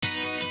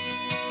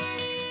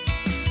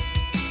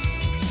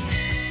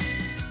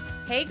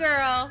Hey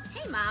girl,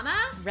 Hey mama.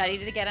 ready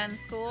to get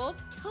unschooled?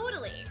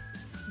 Totally.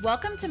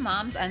 Welcome to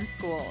Moms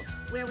Unschooled.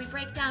 Where we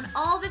break down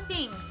all the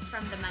things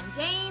from the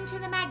mundane to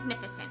the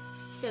magnificent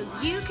so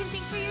you can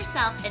think for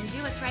yourself and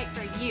do what's right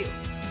for you.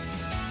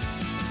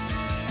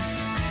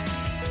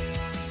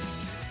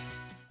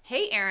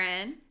 Hey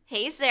Erin.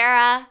 Hey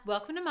Sarah.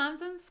 Welcome to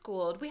Moms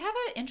Unschooled. We have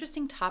an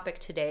interesting topic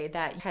today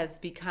that has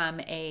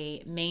become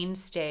a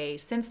mainstay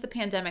since the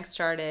pandemic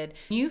started.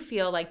 You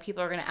feel like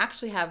people are going to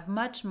actually have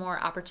much more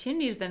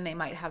opportunities than they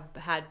might have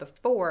had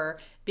before,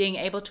 being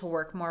able to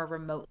work more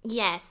remotely.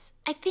 Yes,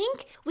 I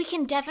think we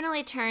can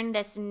definitely turn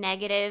this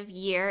negative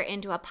year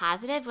into a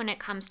positive when it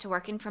comes to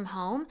working from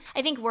home.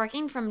 I think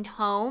working from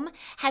home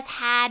has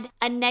had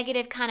a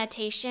negative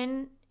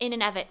connotation in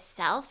and of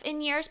itself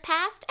in years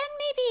past, and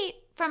maybe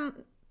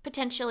from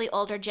potentially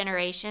older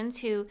generations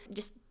who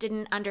just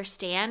didn't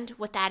understand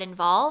what that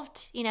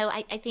involved. You know,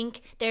 I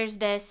think there's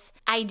this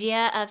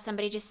idea of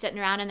somebody just sitting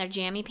around in their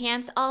jammy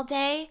pants all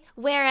day.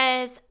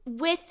 Whereas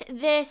with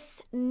this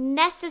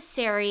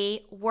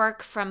necessary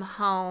work from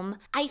home,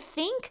 I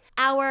think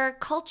our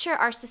culture,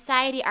 our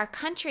society, our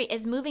country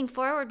is moving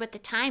forward with the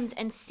times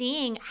and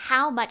seeing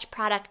how much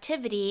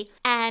productivity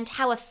and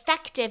how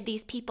effective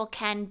these people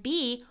can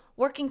be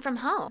working from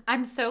home.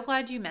 I'm so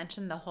glad you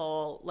mentioned the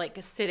whole like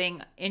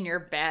sitting in your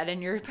bed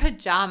in your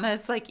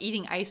pajamas, like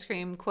eating ice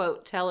cream,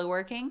 quote,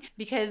 teleworking,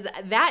 because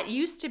that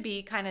used to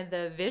be kind of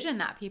the vision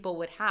that people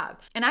would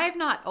have. And I have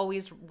not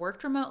always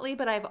worked remotely,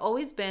 but I've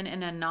always been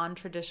in a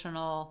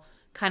non-traditional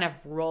kind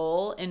of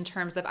role in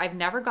terms of I've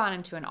never gone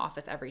into an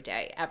office every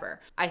day,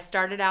 ever. I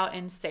started out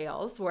in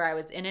sales where I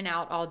was in and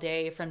out all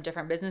day from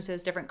different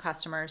businesses, different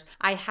customers.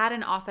 I had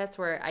an office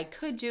where I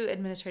could do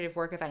administrative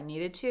work if I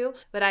needed to,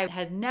 but I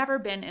had never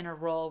been in a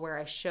role where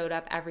I showed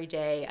up every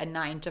day, a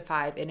 9 to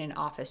 5 in an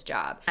office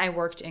job. I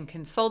worked in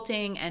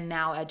consulting and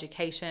now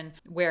education,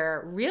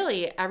 where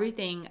really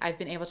everything I've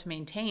been able to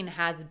maintain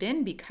has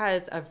been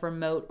because of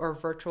remote or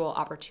virtual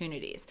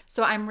opportunities.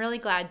 So I'm really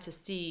glad to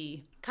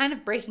see kind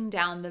of breaking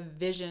down the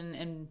vision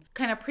and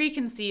kind of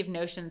preconceived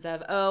notions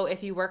of, oh,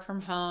 if you work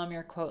from home,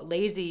 you're, quote,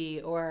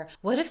 lazy, or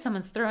what if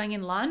someone's throwing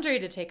in laundry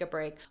to take a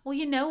break? Well,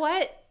 you know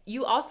what?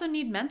 You also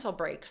need mental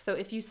breaks. So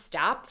if you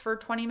stop for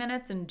 20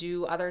 minutes and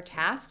do other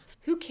tasks,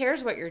 who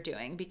cares what you're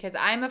doing? Because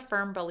I'm a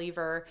firm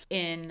believer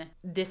in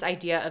this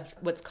idea of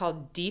what's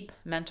called deep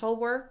mental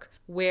work,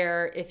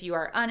 where if you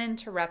are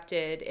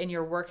uninterrupted and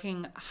you're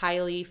working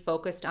highly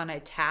focused on a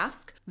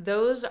task,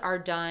 those are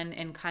done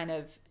in kind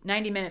of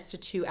 90 minutes to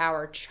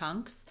 2-hour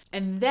chunks.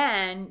 And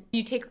then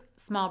you take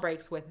small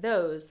breaks with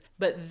those,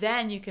 but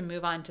then you can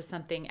move on to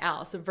something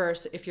else.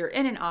 Versus if you're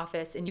in an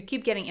office and you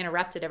keep getting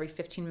interrupted every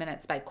 15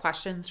 minutes by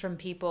questions from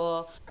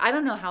people. I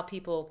don't know how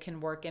people can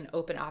work in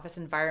open office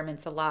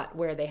environments a lot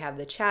where they have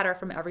the chatter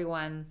from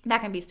everyone.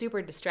 That can be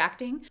super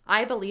distracting.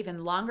 I believe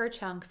in longer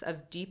chunks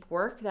of deep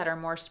work that are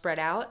more spread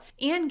out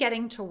and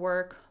getting to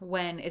work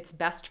when it's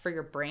best for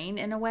your brain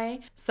in a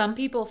way. Some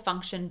people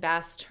function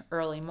best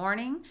early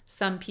morning.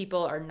 Some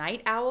people are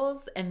night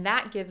owls, and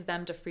that gives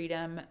them the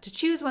freedom to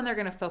choose when they're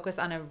going to focus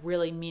on a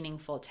really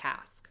meaningful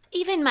task.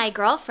 Even my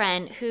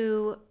girlfriend,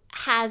 who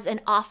has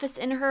an office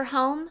in her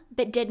home,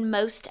 but did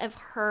most of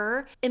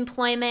her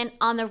employment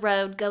on the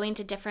road, going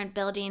to different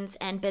buildings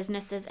and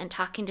businesses and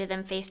talking to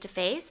them face to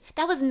face,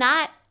 that was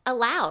not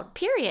allowed,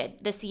 period,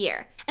 this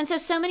year. And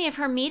so many of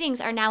her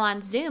meetings are now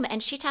on Zoom,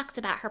 and she talks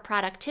about her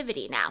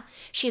productivity now.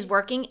 She's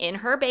working in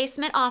her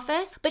basement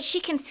office, but she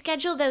can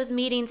schedule those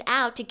meetings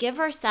out to give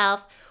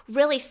herself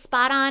really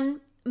spot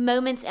on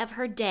moments of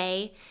her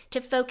day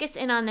to focus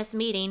in on this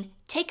meeting,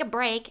 take a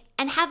break,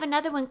 and have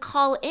another one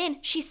call in.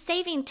 She's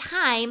saving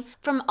time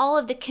from all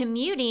of the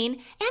commuting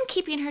and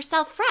keeping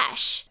herself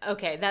fresh.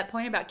 Okay, that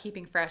point about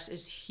keeping fresh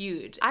is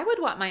huge. I would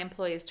want my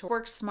employees to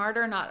work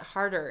smarter, not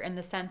harder, in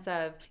the sense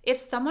of if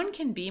someone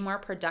can be more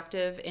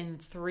productive in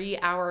 3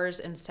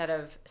 hours instead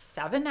of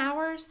 7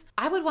 hours,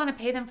 I would want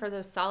to pay them for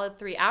those solid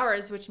 3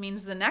 hours, which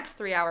means the next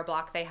 3-hour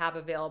block they have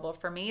available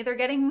for me, they're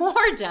getting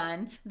more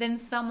done than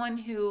someone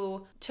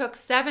who took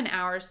 7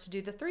 hours to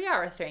do the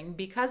 3-hour thing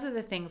because of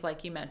the things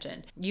like you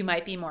mentioned. You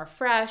might be more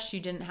fresh, you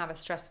didn't have a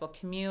stressful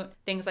commute,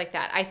 things like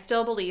that. I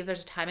still believe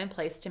there's a time and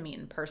place to meet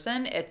in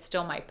person. It's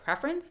still my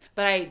preference,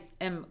 but I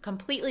am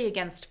completely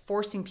against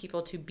forcing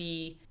people to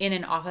be in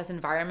an office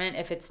environment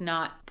if it's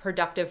not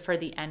productive for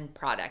the end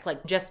product,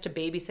 like just to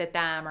babysit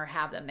them or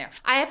have them there.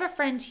 I have a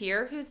friend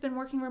here who's been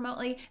working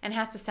remotely and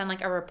has to send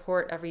like a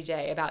report every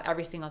day about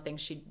every single thing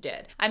she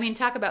did. I mean,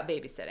 talk about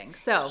babysitting.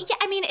 So yeah,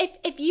 I mean,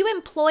 if you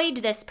employed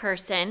this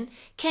person,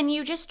 can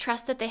you just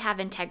trust that they have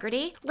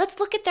integrity? Let's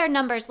look at their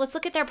numbers. Let's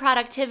look at their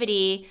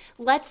productivity.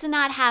 Let's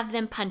not have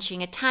them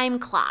punching a time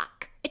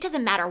clock. It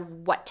doesn't matter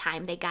what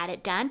time they got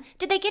it done.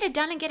 Did they get it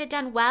done and get it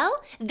done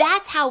well?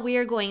 That's how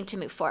we're going to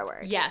move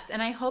forward. Yes,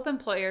 and I hope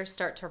employers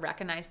start to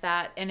recognize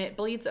that, and it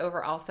bleeds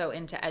over also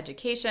into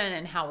education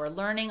and how we're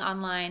learning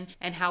online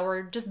and how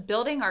we're just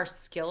building our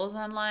skills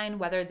online,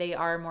 whether they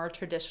are more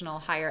traditional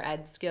higher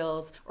ed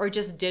skills or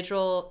just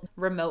digital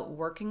remote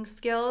working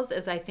skills,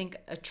 is I think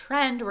a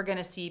trend we're going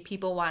to see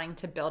people wanting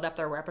to build up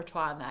their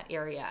repertoire in that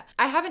area.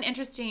 I have an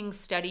interesting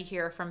study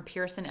here from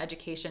Pearson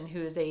Education,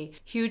 who is a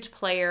huge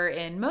player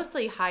in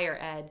mostly higher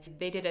ed.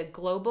 They did a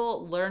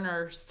global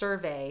learner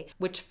survey,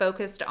 which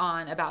focused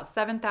on about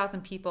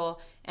 7,000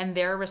 people and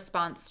their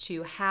response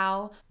to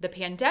how the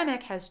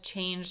pandemic has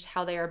changed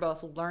how they are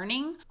both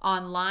learning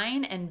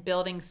online and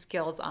building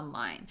skills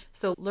online.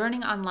 So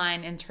learning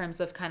online in terms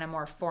of kind of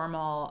more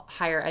formal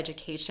higher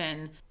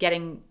education,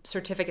 getting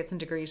certificates and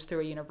degrees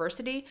through a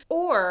university,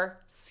 or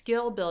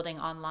skill building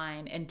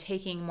online and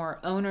taking more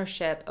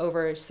ownership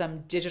over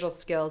some digital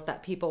skills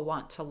that people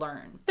want to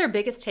learn. Their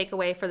biggest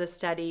takeaway for the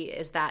study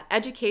is that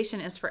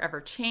education is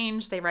forever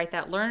changed. They write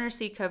that learners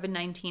see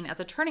COVID-19 as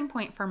a turning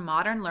point for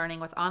modern learning,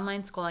 with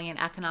online schooling and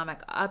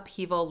economic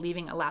upheaval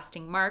leaving a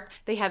lasting mark.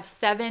 They have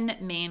 7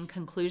 main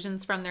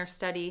conclusions from their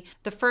study.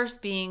 The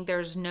first being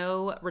there's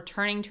no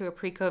returning to a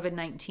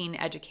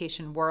pre-COVID-19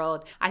 education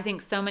world. I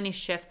think so many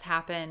shifts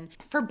happen.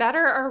 For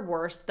better or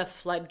worse, the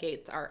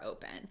floodgates are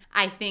open.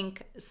 I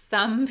think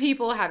some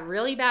people had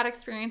really bad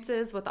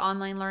experiences with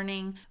online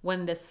learning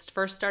when this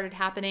first started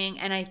happening,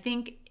 and I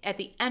think at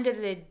the end of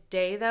the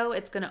day, though,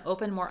 it's going to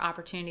open more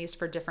opportunities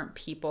for different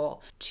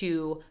people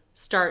to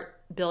start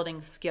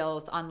building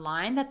skills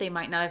online that they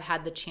might not have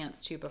had the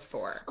chance to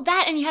before.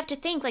 That, and you have to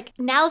think, like,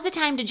 now's the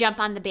time to jump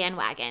on the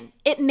bandwagon.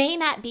 It may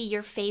not be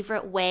your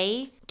favorite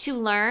way to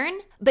learn,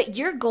 but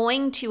you're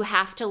going to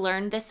have to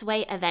learn this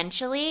way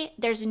eventually.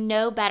 There's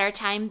no better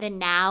time than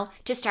now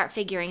to start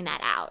figuring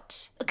that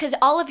out. Because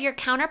all of your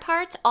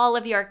counterparts, all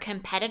of your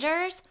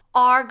competitors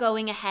are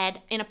going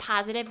ahead in a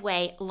positive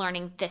way,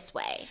 learning this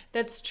way.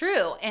 That's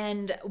true.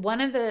 And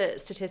one of the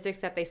statistics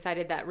that they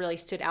cited that really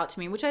stood out to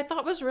me, which I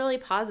thought was really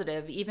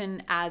positive,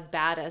 even as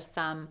bad as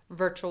some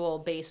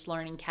virtual-based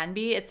learning can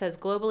be, it says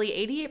globally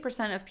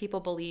 88% of people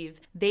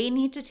believe they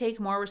need to take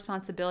more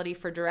responsibility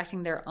for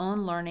directing their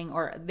own learning,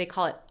 or they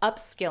call it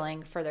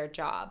upskilling for their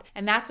job.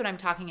 And that's what I'm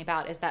talking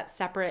about, is that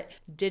separate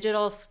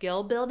digital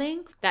skill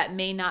building that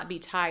may not be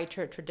tied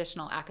to a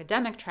traditional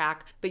academic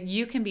track, but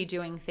you can be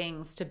doing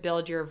things to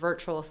build your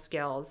virtual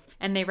skills.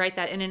 And they write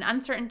that in an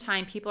uncertain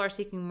time, people are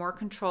seeking more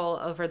control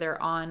over their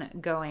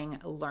ongoing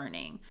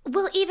learning.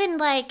 Well, even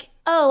like,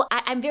 oh,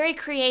 I'm very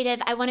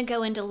creative, I want to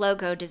go into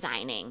logo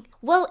designing.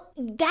 Well,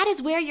 that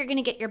is where you're going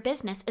to get your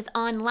business, is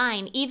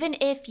online. Even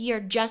if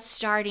you're just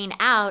starting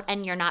out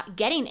and you're not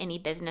getting any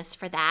business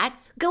for that,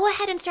 go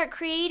ahead and start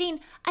creating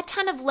a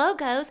ton of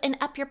logos and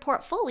up your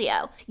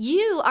portfolio.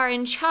 You are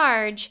in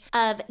charge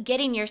of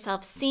getting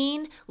yourself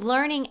seen,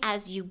 learning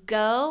as you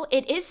go.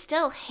 It is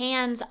still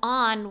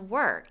hands-on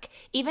work.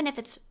 Even if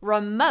it's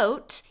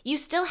remote, you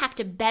still have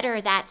to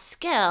better that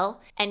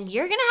skill, and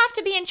you're going to have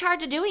to be in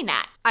charge of doing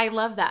that. I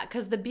love that,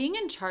 because the being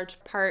in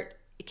charge part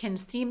can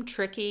seem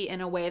tricky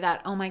in a way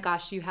that, oh my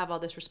gosh, you have all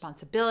this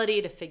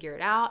responsibility to figure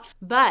it out.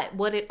 But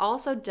what it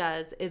also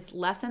does is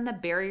lessen the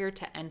barrier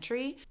to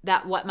entry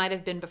that what might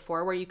have been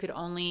before, where you could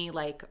only,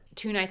 like,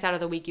 2 nights out of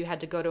the week, you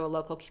had to go to a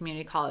local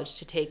community college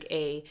to take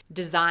a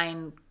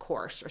design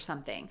course or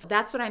something.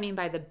 That's what I mean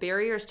by the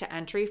barriers to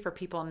entry for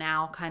people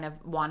now kind of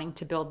wanting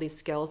to build these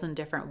skills in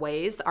different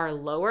ways are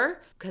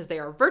lower because they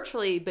are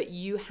virtually, but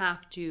you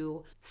have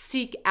to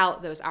seek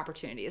out those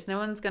opportunities. No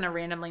one's going to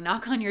randomly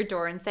knock on your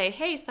door and say,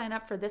 hey, sign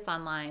up for this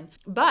online.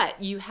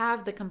 But you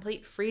have the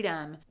complete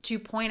freedom to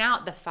point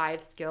out the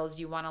 5 skills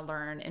you want to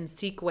learn and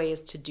seek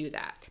ways to do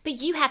that.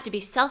 But you have to be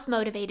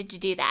self-motivated to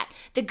do that.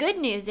 The good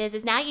news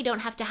is now you don't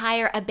have to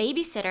hire a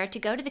babysitter to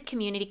go to the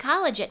community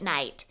college at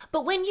night.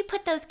 But when you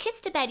put those kids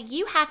to bed,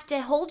 you have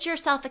to hold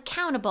yourself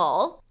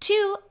accountable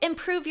to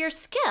improve your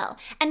skill.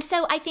 And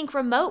so I think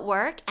remote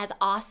work, as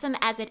awesome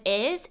as it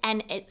is,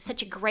 and it's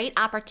such a great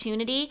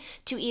opportunity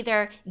to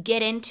either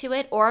get into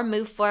it or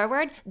move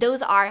forward,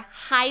 those are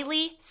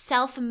highly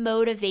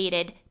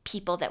self-motivated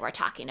people that we're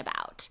talking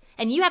about.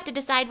 And you have to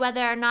decide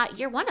whether or not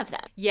you're one of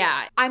them.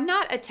 Yeah, I'm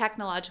not a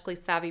technologically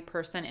savvy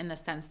person in the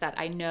sense that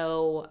I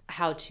know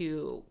how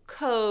to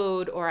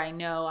code or I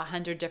know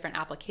 100 different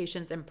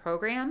applications and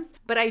programs,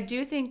 but I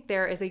do think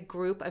there is a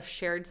group of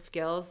shared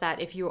skills that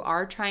if you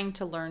are trying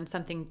to learn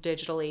something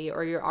digitally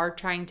or you are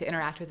trying to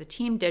interact with a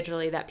team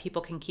digitally, that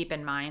people can keep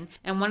in mind.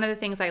 And one of the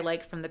things I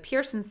like from the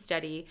Pearson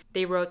study,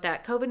 they wrote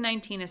that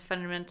COVID-19 has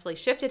fundamentally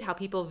shifted how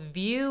people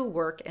view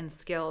work and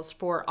skills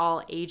for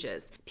all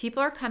ages.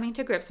 People are coming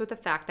to grips with the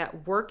fact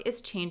that work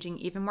is changing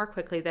even more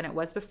quickly than it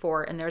was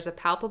before, and there's a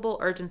palpable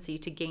urgency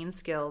to gain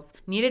skills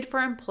needed for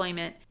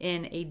employment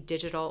in a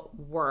digital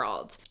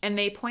world. And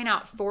they point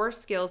out 4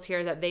 skills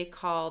here that they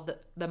call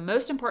the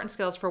most important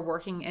skills for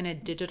working in a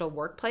digital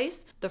workplace.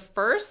 The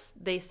first,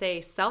 they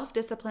say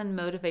self-discipline,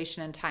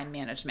 motivation, and time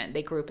management.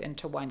 They group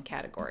into one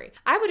category.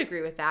 I would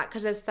agree with that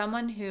because as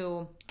someone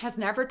who has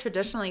never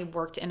traditionally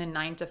worked in a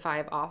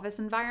 9-to-5 office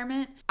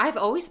environment, I've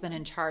always been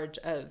in charge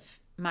of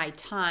my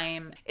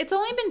time. It's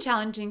only been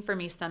challenging for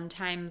me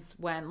sometimes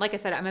when, like I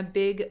said, I'm a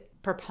big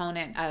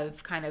proponent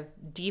of kind of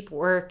deep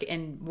work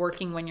and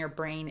working when your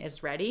brain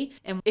is ready.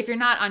 And if you're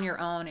not on your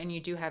own and you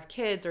do have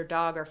kids or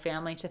dog or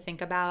family to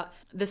think about,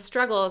 the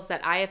struggles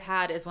that I have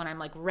had is when I'm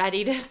like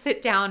ready to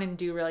sit down and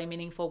do really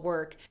meaningful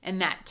work.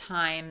 And that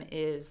time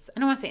is, I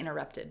don't want to say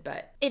interrupted,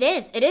 but it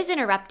is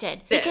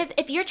interrupted. Because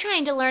if you're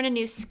trying to learn a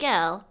new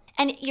skill,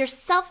 and you're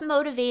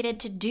self-motivated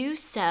to do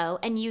so,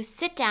 and you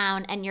sit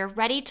down and you're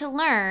ready to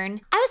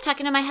learn. I was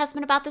talking to my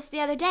husband about this the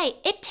other day.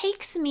 It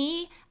takes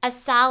me a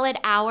solid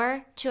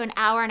hour to an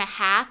hour and a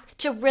half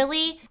to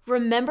really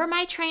remember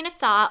my train of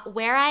thought,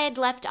 where I had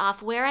left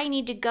off, where I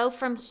need to go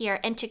from here,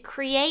 and to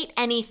create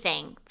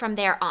anything from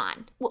there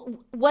on.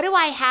 What do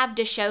I have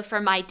to show for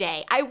my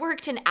day? I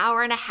worked an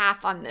hour and a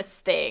half on this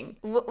thing.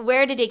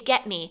 Where did it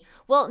get me?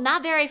 Well,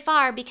 not very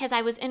far, because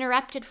I was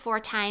interrupted 4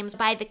 times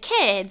by the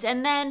kids,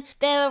 and then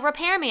the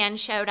repairman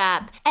showed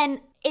up. And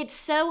it's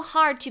so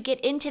hard to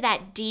get into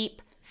that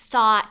deep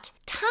thought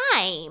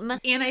time.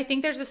 And I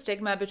think there's a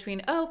stigma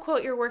between, oh,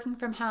 quote, you're working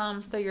from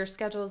home, so your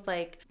schedule's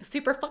like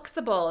super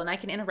flexible and I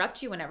can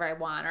interrupt you whenever I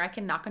want, or I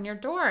can knock on your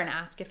door and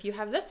ask if you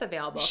have this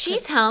available.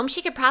 She's home.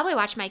 She could probably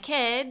watch my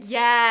kids.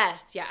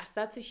 Yes,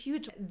 that's a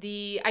huge,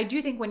 I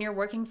do think when you're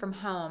working from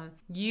home,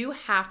 you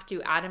have to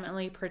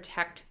adamantly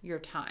protect your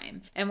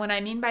time. And what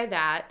I mean by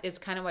that is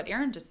kind of what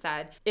Erin just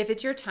said. If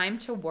it's your time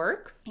to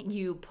work,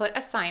 you put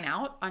a sign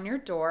out on your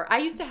door. I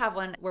used to have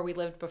one where we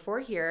lived before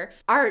here.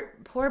 Our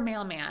poor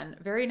mailman,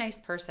 very nice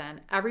person,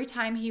 every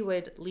time he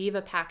would leave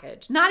a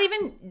package, not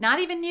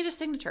even need a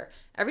signature.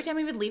 Every time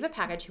he would leave a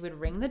package, he would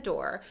ring the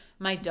door.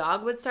 My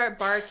dog would start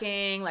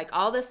barking, like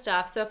all this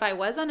stuff. So if I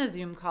was on a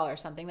Zoom call or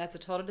something, that's a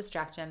total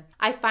distraction.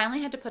 I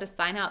finally had to put a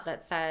sign out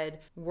that said,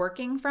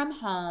 working from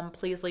home,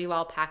 please leave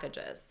all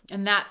packages.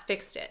 And that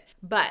fixed it.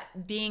 But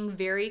being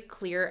very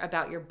clear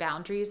about your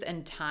boundaries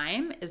and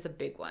time is a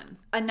big one.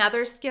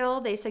 Another skill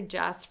they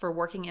suggest for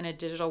working in a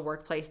digital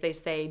workplace, they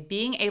say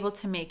being able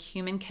to make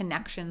human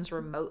connections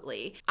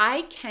remotely.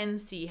 I can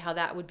see how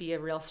that would be a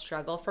real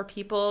struggle for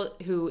people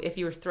who, if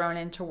you were thrown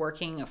into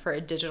working for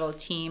a digital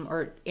team,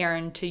 or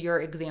Erin, to your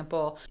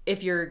example,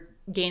 if you're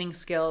gaining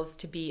skills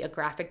to be a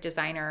graphic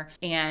designer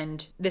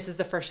and this is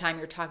the first time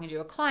you're talking to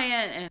a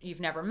client and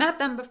you've never met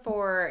them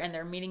before and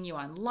they're meeting you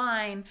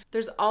online,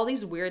 there's all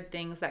these weird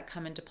things that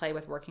come into play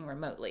with working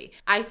remotely.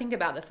 I think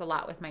about this a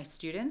lot with my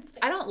students.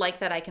 I don't like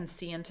that I can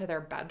see into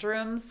their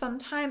bedrooms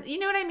sometimes. You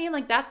know what I mean?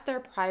 Like that's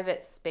their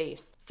private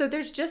space. So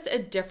there's just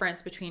a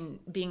difference between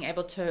being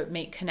able to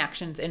make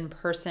connections in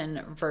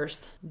person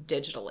versus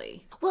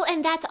digitally. Well,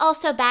 and that's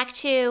also back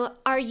to,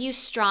 are you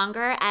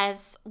stronger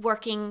as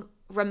working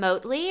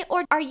remotely,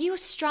 or are you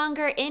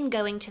stronger in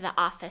going to the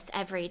office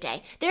every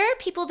day? There are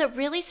people that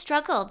really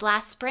struggled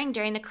last spring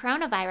during the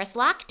coronavirus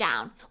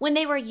lockdown when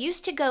they were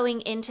used to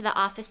going into the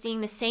office,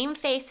 seeing the same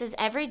faces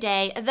every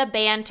day, the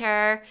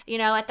banter,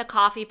 at the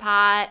coffee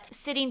pot,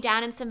 sitting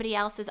down in somebody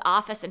else's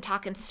office and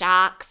talking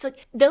stocks.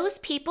 Like, those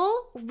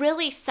people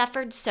really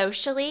suffered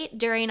socially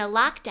during a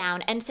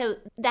lockdown. And so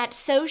that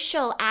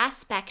social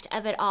aspect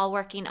of it all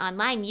working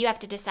online, you have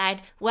to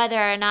decide whether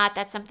or not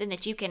that's something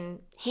that you can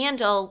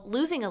handle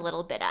losing a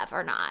little bit of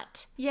or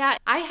not. Yeah,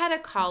 I had a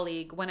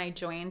colleague when I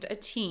joined a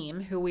team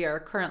who we are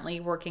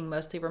currently working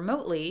mostly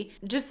remotely,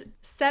 just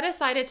set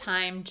aside a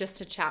time just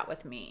to chat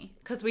with me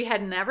because we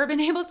had never been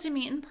able to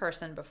meet in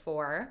person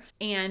before.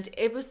 And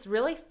it was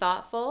really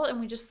thoughtful. And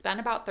we just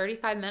spent about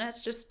 35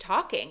 minutes just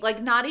talking,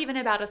 like not even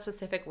about a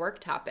specific work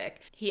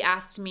topic. He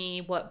asked me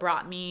what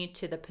brought me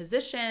to the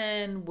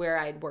position, where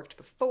I'd worked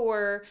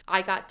before.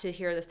 I got to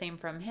hear the same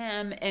from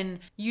him. And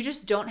you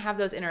just don't have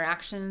those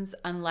interactions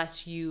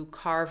unless you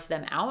carve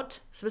them out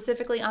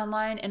specifically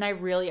online. And I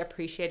really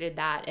appreciated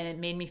that. And it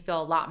made me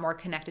feel a lot more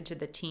connected to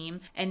the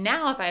team. And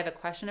now if I have a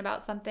question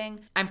about something,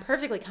 I'm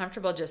perfectly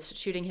comfortable just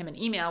shooting him an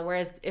email.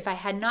 Whereas if I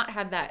had not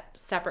had that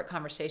separate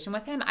conversation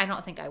with him, I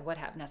don't think I would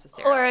have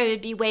necessarily. Or it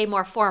would be way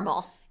more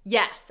formal.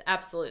 Yes,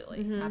 absolutely.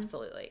 Mm-hmm.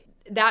 Absolutely.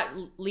 That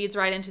leads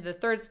right into the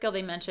third skill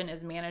they mention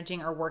is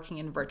managing or working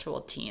in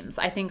virtual teams.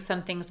 I think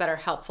some things that are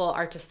helpful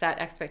are to set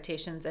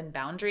expectations and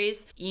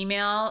boundaries.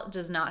 Email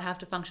does not have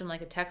to function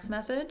like a text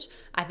message.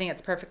 I think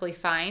it's perfectly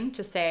fine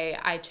to say,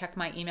 I check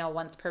my email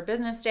once per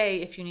business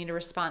day. If you need a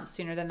response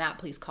sooner than that,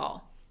 please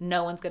call.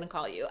 no one's going to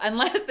call you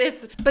unless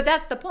but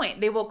that's the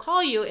point. They will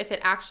call you if it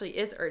actually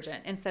is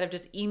urgent instead of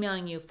just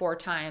emailing you 4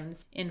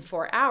 times in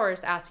 4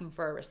 hours asking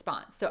for a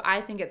response. So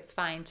I think it's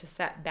fine to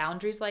set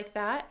boundaries like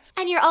that.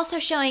 And you're also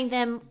showing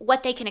them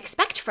what they can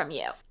expect from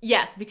you.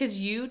 Yes, because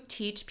you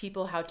teach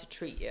people how to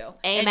treat you.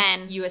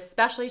 Amen. And you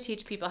especially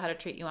teach people how to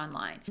treat you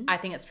online. I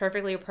think it's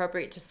perfectly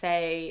appropriate to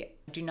say,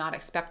 do not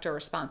expect a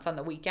response on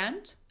the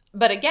weekend.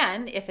 But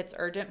again, if it's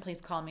urgent,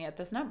 please call me at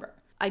this number.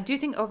 I do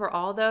think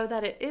overall, though,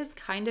 that it is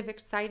kind of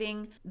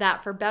exciting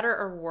that for better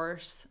or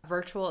worse,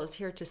 virtual is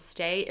here to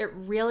stay. It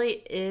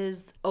really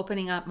is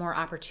opening up more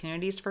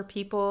opportunities for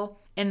people.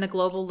 In the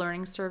Global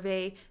Learning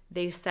Survey,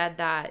 they said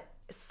that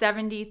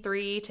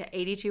 73 to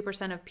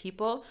 82% of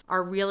people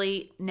are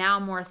really now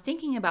more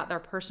thinking about their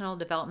personal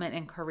development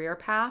and career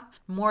path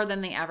more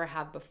than they ever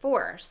have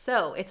before.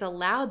 So it's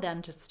allowed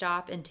them to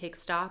stop and take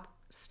stock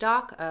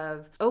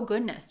of, oh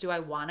goodness, do I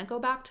want to go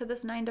back to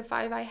this 9 to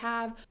 5 I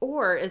have?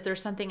 Or is there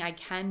something I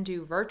can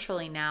do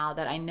virtually now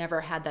that I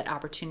never had that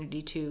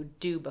opportunity to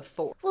do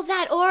before? Well,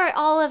 that or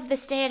all of the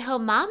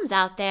stay-at-home moms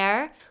out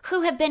there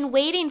who have been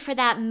waiting for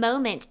that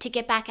moment to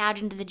get back out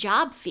into the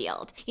job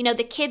field. You know,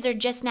 the kids are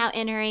just now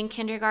entering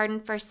kindergarten,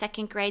 first,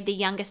 second grade, the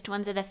youngest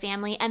ones of the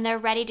family, and they're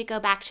ready to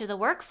go back to the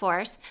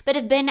workforce, but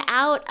have been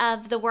out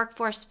of the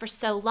workforce for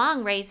so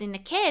long raising the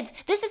kids.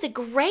 This is a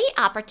great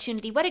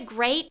opportunity. What a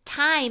great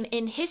time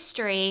in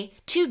history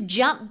to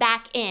jump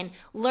back in,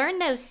 learn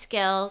those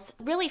skills,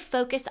 really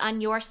focus on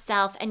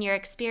yourself and your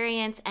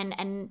experience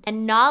and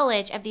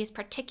knowledge of these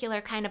particular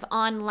kind of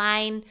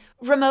online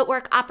remote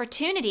work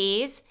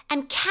opportunities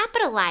and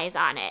capitalize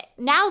on it.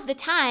 Now's the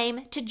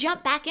time to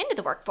jump back into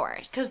the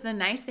workforce. Because the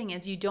nice thing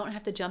is you don't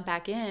have to jump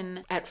back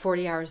in at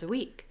 40 hours a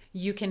week.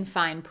 You can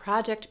find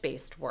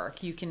project-based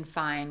work. You can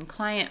find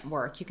client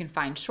work. You can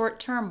find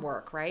short-term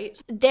work,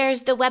 right?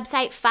 There's the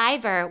website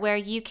Fiverr where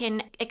you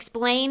can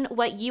explain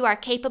what you are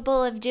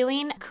capable of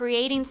doing,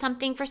 creating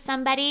something for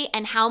somebody,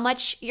 and how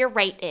much your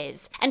rate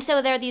is. And so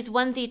there are these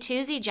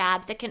onesie-twosie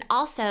jobs that can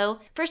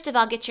also, first of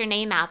all, get your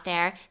name out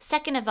there.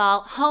 Second of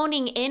all,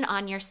 honing in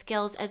on your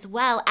skills as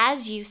well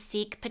as you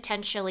seek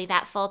potentially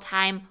that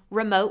full-time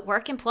remote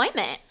work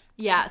employment.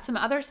 Yeah, some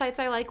other sites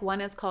I like.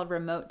 One is called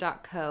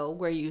remote.co,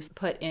 where you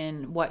put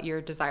in what your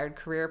desired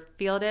career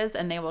field is,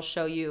 and they will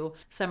show you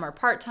some are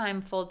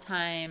part-time,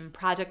 full-time,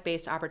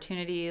 project-based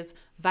opportunities.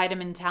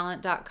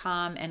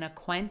 Vitamintalent.com and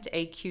Aquent,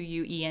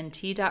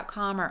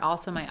 AQUENT.com are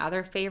also my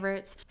other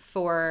favorites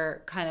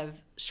for kind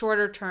of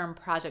shorter-term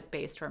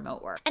project-based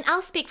remote work. And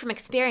I'll speak from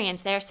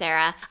experience there,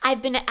 Sarah.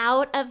 I've been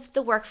out of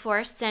the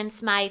workforce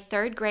since my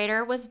third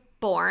grader was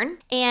born,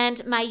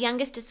 and my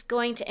youngest is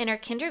going to enter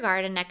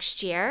kindergarten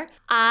next year.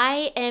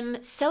 I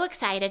am so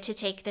excited to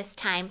take this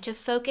time to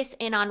focus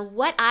in on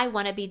what I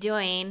want to be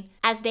doing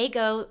as they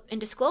go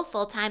into school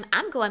full-time.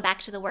 I'm going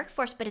back to the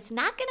workforce, but it's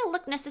not going to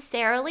look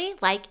necessarily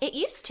like it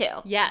used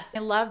to. Yes, I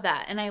love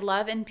that. And I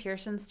love in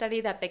Pearson's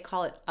study that they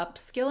call it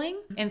upskilling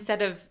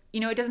instead of,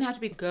 it doesn't have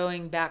to be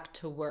going back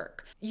to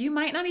work. You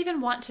might not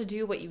even want to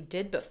do what you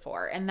did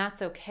before, and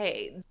that's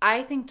okay.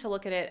 I think to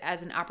look at it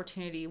as an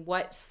opportunity,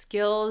 what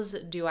skills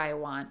do I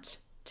want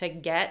to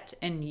get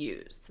and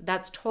use?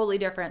 That's totally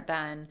different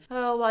than,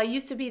 oh, well, I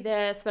used to be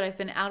this, but I've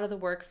been out of the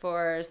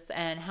workforce,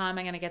 and how am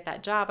I going to get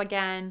that job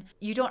again?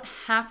 You don't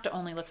have to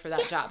only look for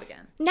that job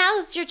again.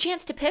 Now's your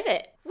chance to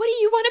pivot. What do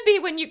you want to be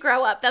when you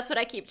grow up? That's what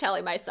I keep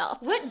telling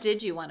myself. What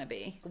did you want to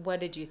be?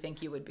 What did you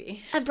think you would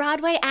be? A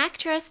Broadway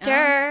actress,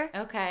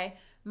 Okay.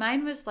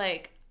 Mine was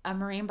like a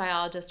marine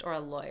biologist or a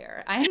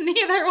lawyer. I am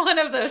neither one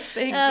of those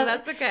things, so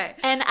that's okay.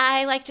 And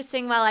I like to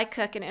sing while I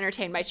cook and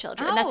entertain my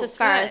children. That's as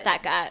far as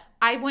that got.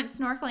 I went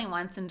snorkeling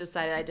once and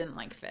decided I didn't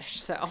like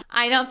fish, so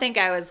I don't think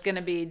I was going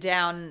to be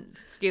down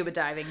scuba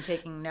diving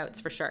taking notes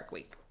for Shark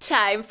Week.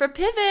 Time for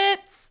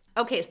pivots.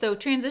 Okay, so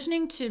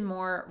transitioning to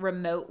more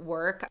remote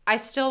work, I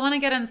still want to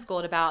get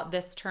unschooled about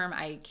this term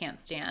I can't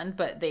stand,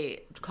 but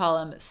they call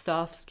them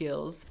soft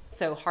skills.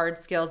 So hard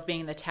skills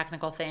being the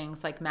technical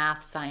things like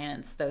math,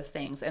 science, those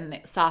things. And the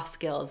soft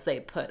skills they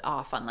put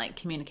off on like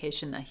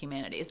communication, the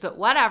humanities. But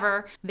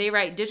whatever, they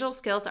write digital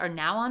skills are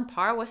now on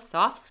par with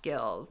soft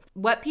skills.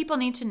 What people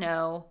need to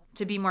know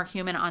to be more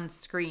human on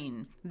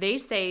screen. They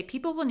say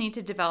people will need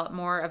to develop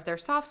more of their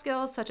soft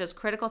skills such as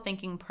critical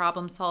thinking,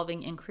 problem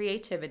solving, and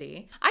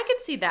creativity. I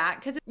could see that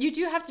because you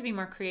do have to be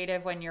more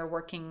creative when you're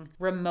working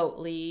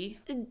remotely.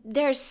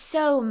 There's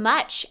so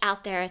much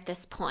out there at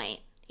this point.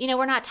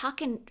 We're not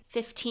talking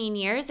 15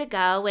 years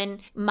ago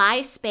when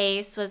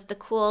MySpace was the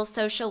cool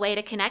social way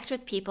to connect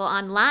with people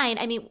online.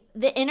 I mean,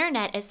 the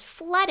internet is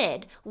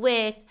flooded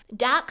with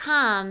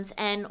 .coms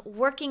and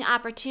working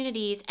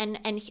opportunities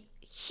and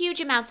huge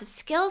amounts of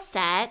skill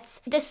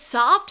sets. The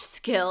soft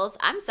skills,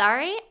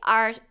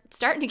 are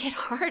starting to get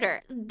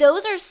harder.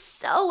 Those are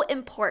so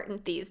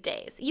important these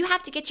days. You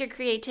have to get your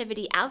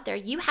creativity out there.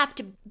 You have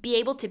to be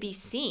able to be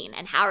seen.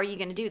 And how are you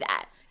going to do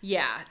that?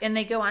 Yeah, and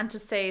they go on to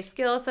say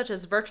skills such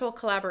as virtual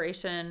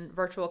collaboration,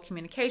 virtual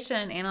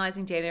communication,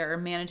 analyzing data, or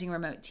managing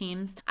remote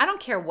teams. I don't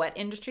care what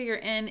industry you're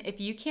in,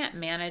 if you can't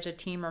manage a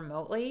team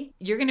remotely,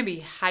 you're going to be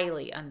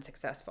highly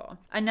unsuccessful.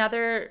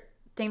 Another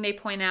thing they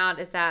point out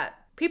is that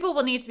people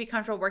will need to be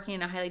comfortable working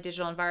in a highly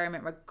digital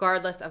environment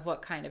regardless of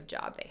what kind of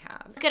job they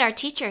have. Look at our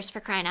teachers, for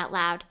crying out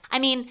loud. I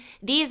mean,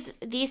 these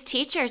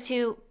teachers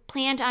who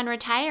planned on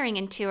retiring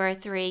in 2 or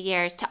 3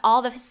 years to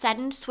all of a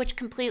sudden switch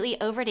completely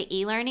over to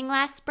e-learning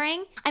last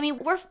spring. I mean,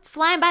 we're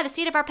flying by the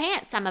seat of our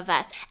pants, some of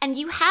us. And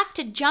you have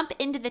to jump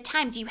into the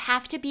times. You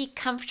have to be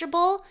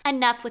comfortable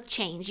enough with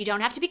change. You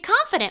don't have to be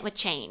confident with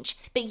change,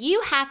 but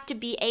you have to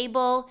be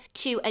able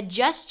to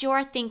adjust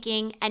your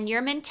thinking and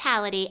your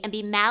mentality and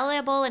be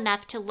malleable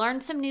enough to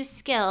learn some new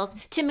skills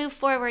to move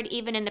forward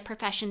even in the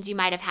professions you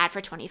might have had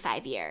for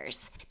 25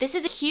 years. This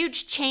is a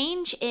huge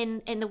change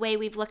in the way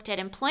we've looked at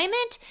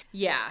employment.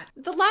 Yeah.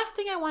 The last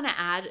thing I want to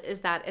add is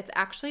that it's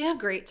actually a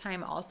great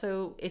time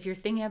also if you're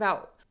thinking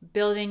about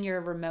building your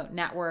remote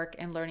network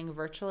and learning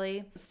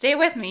virtually. Stay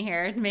with me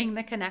here, making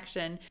the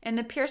connection. In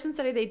the Pearson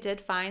study, they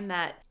did find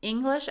that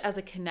English as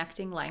a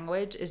connecting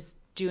language is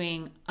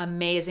doing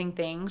amazing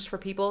things for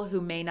people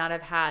who may not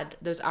have had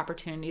those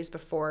opportunities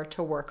before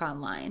to work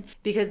online.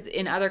 Because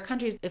in other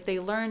countries, if they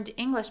learned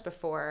English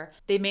before,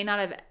 they may not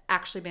have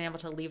actually been able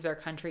to leave their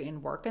country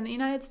and work in the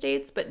United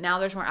States, but now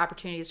there's more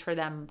opportunities for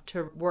them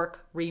to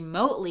work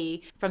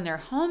remotely from their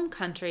home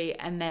country,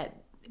 and that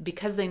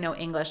because they know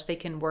English, they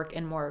can work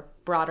in more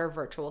broader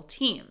virtual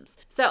teams.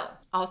 So,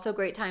 also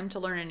great time to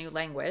learn a new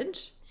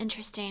language.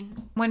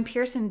 Interesting. When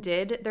Pearson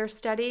did their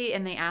study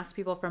and they asked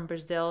people from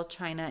Brazil,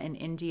 China, and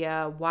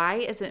India, why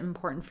is it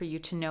important for you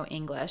to know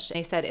English?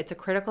 They said it's a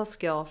critical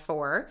skill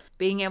for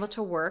being able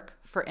to work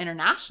for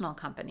international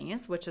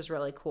companies, which is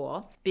really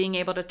cool, being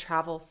able to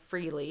travel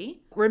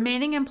freely,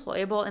 remaining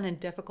employable in a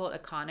difficult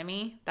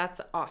economy,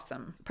 that's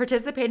awesome,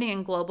 participating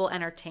in global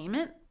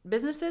entertainment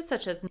businesses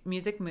such as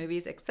music,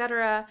 movies,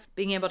 etc.,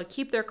 being able to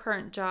keep their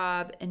current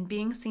job, and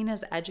being seen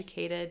as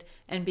educated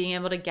and being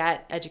able to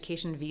get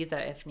education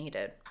visa if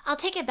needed. I'll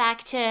take it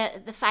back to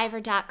the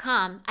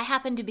Fiverr.com. I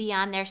happened to be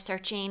on there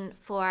searching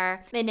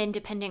for an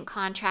independent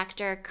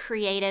contractor,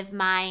 creative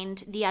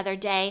mind the other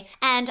day,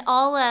 and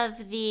all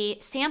of the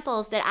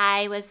samples that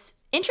I was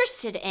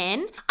interested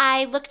in,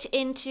 I looked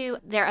into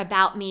their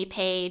About Me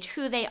page,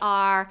 who they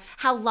are,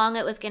 how long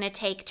it was going to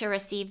take to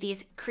receive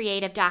these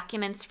creative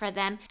documents for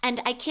them. And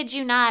I kid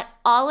you not,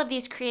 all of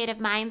these creative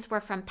minds were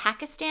from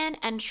Pakistan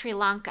and Sri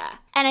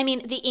Lanka. And I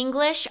mean, the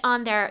English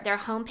on their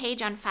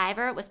homepage on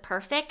Fiverr was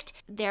perfect.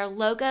 Their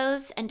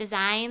logos and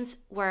designs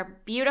were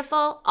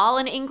beautiful, all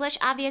in English,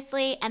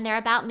 obviously, and their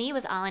About Me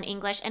was all in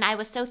English. And I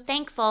was so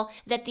thankful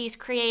that these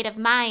creative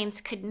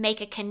minds could make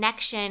a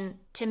connection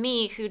to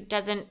me who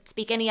doesn't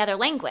speak any other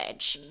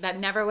language. That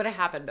never would have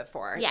happened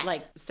before.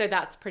 Yes. So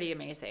that's pretty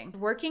amazing.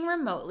 Working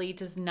remotely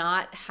does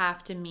not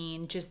have to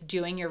mean just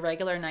doing your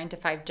regular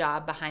 9-to-5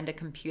 job behind a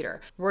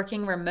computer.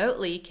 Working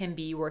remotely can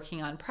be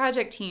working on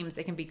project teams.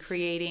 It can be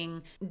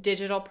creating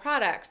digital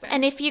products.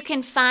 And if you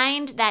can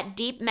find that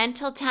deep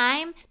mental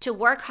time to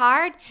work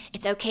hard,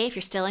 it's okay if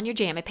you're still in your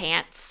jammy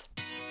pants.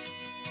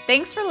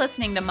 Thanks for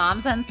listening to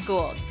Moms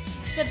Unschooled.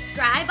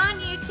 Subscribe on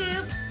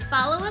YouTube,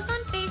 follow us on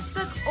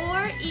Facebook,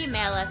 or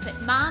email us at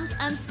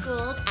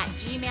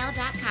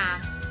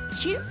momsunschooled@gmail.com.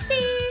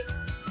 Juicy!